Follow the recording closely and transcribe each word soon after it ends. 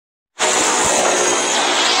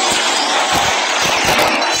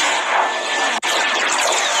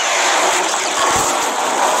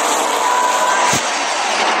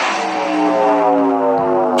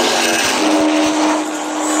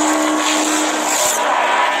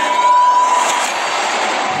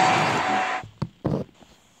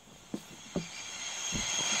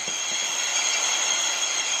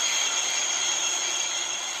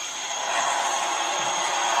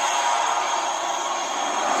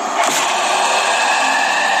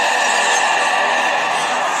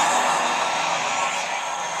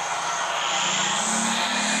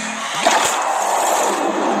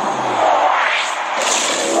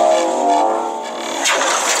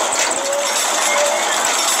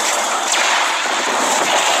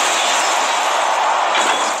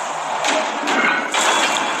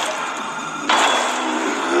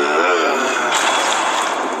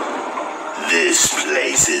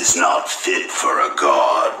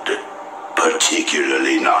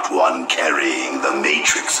Particularly not one carrying the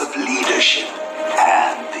matrix of leadership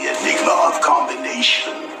and the enigma of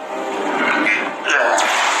combination.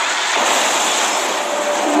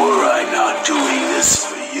 Were I not doing this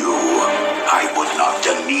for you, I would not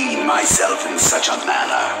demean myself in such a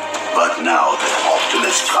manner. But now that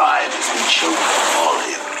Optimus Prime has been chosen all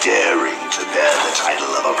him daring to bear the title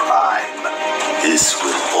of a Prime, this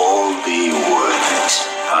will all be worth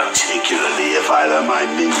it. Particularly if either my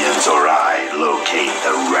minions or I locate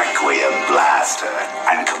the Requiem Blaster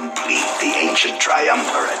and complete the ancient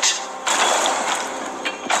triumvirate.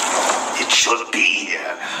 It should be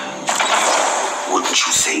here. Wouldn't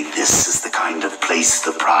you say this is the kind of place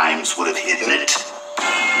the Primes would have hidden it?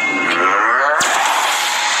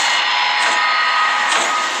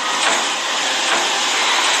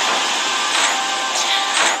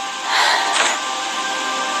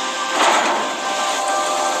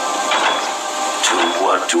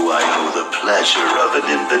 Do I owe the pleasure of an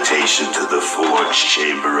invitation to the Forge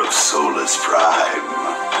Chamber of Solus Prime?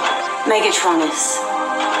 Megatronus,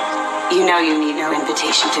 you know you need no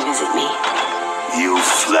invitation to visit me. You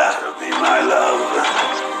flatter me, my love.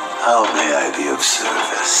 How may I be of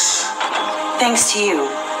service? Thanks to you,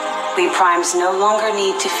 we Primes no longer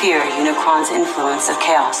need to fear Unicron's influence of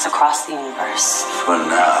chaos across the universe. For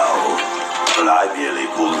now, but I merely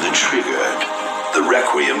pulled the trigger. The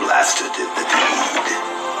Requiem Blaster did the deed.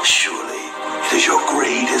 Surely, it is your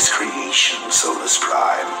greatest creation, Solus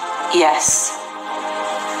Prime. Yes.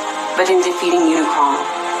 But in defeating Unicron,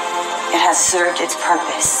 it has served its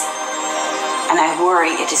purpose. And I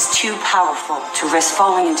worry it is too powerful to risk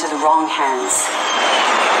falling into the wrong hands.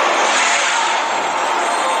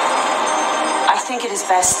 I think it is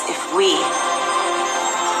best if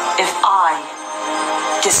I,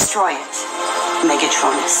 destroy it,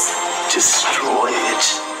 Megatronus. Destroy it?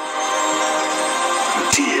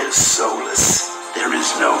 Dear Solus, there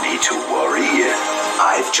is no need to worry.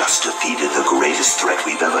 I've just defeated the greatest threat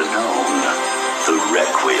we've ever known. The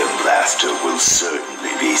Requiem Blaster will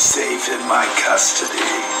certainly be safe in my custody.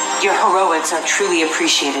 Your heroics are truly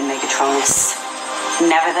appreciated, Megatronus.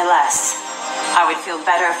 Nevertheless, I would feel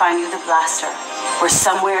better if I knew the blaster were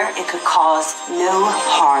somewhere it could cause no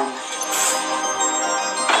harm.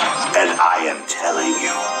 And I am telling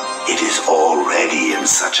you, it is already in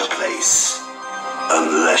such a place.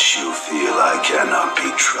 Unless you feel I cannot be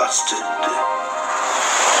trusted.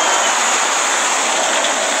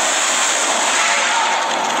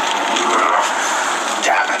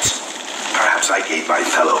 Damn it. Perhaps I gave my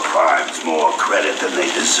fellow Primes more credit than they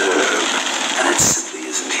deserve, and it simply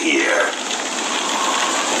isn't here.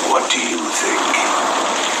 What do you think?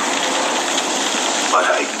 But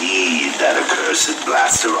I need that accursed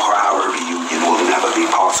blaster, or our reunion will never be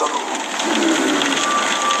possible.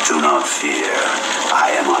 Do not fear.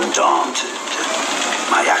 I am undaunted.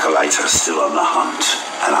 My acolytes are still on the hunt,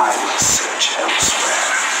 and I will search elsewhere.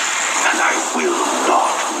 And I will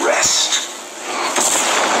not rest.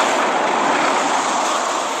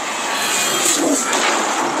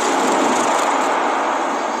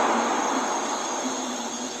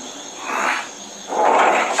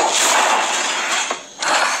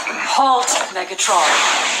 Halt,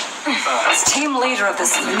 Megatron. As team leader of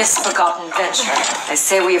this misbegotten venture, I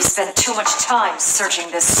say we have spent too much time searching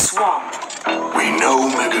this swamp. We know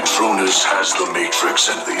Megatronus has the Matrix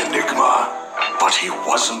and the Enigma, but he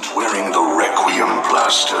wasn't wearing the Requiem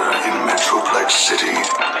Blaster in Metroplex City.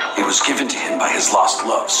 It was given to him by his lost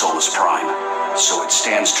love, Solus Prime, so it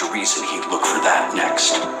stands to reason he'd look for that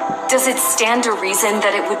next. Does it stand to reason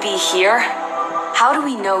that it would be here? How do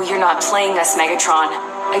we know you're not playing us, Megatron?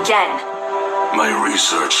 Again? My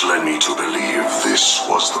research led me to believe this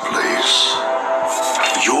was the place.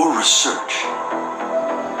 Your research?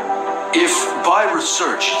 If by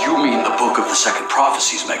research you mean the Book of the Second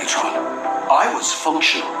Prophecies, Megatron, I was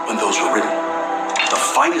functional when those were written. The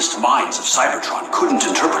finest minds of Cybertron couldn't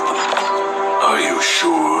interpret them. Are you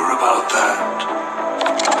sure about that?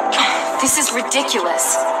 This is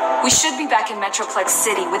ridiculous. We should be back in Metroplex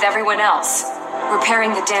City with everyone else,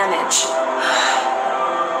 repairing the damage.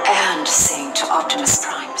 And seeing to Optimus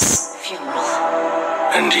Prime's funeral.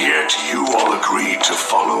 And yet you all agreed to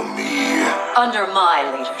follow me. Under my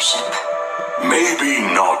leadership. Maybe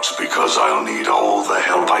not because I'll need all the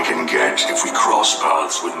help I can get if we cross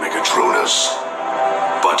paths with Megatronus,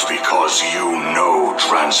 but because you know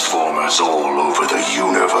Transformers all over the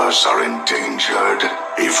universe are endangered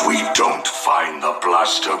if we don't find the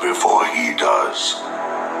blaster before he does.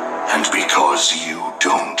 And because you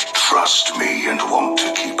don't trust me and want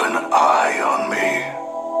to keep an eye on me.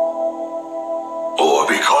 Or Or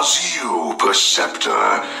because you,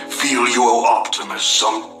 Perceptor, feel you owe Optimus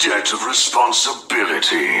some debt of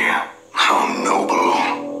responsibility. How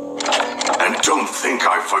noble. And don't think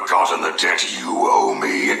I've forgotten the debt you owe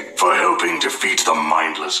me for helping defeat the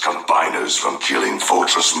mindless combiners from killing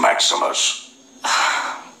Fortress Maximus.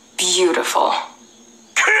 Beautiful.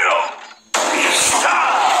 Kill!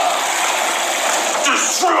 Stop!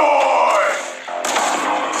 Destroy!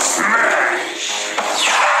 Smash!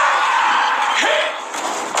 Hit!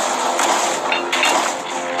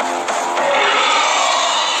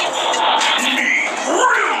 Meet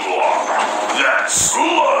Grimlock! That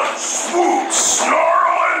sludge, swoop,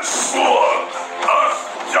 snarl, and slug! Us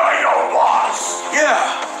Dinobots! Yeah,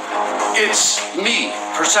 it's me,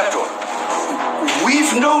 Perceptor.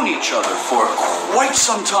 We've known each other for quite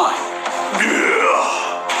some time.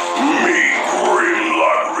 Yeah. Me,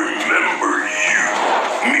 Grimlock, remember you.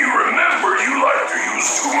 Me remember you like to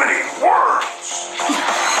use too many words.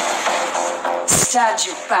 Stand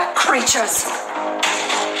you back, creatures!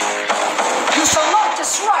 You shall not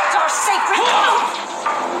disrupt our sacred...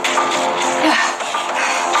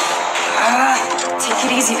 Take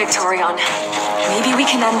it easy, Victorion. Maybe we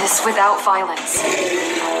can end this without violence.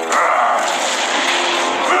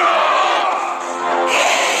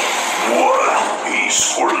 One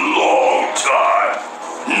piece for a long time.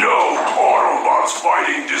 No Autobots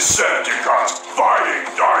fighting Decepticons, fighting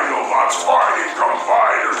Dinobots, fighting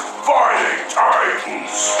Combiners, fighting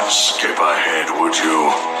Titans. Skip ahead, would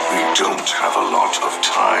you? We don't have a lot of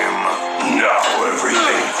time. Now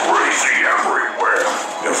everything crazy everywhere.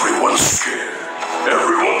 Everyone's scared.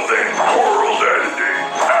 Everyone think world ending.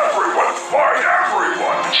 Everyone fight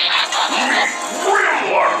everyone. Me,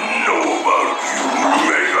 Grimlock, know about you,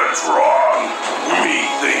 Megatron. Me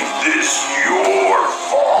think this your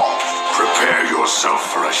fault. Prepare yourself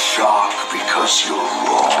for a shock because you're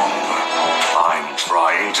wrong. I'm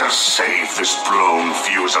trying to save this blown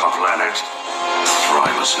fuse of a planet.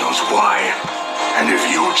 Primus knows why. And if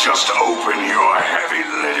you just open your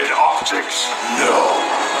heavy-lidded optics... No.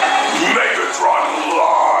 Megatron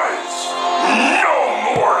lies. No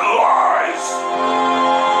more lies.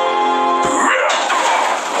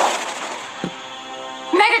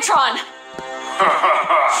 Megatron!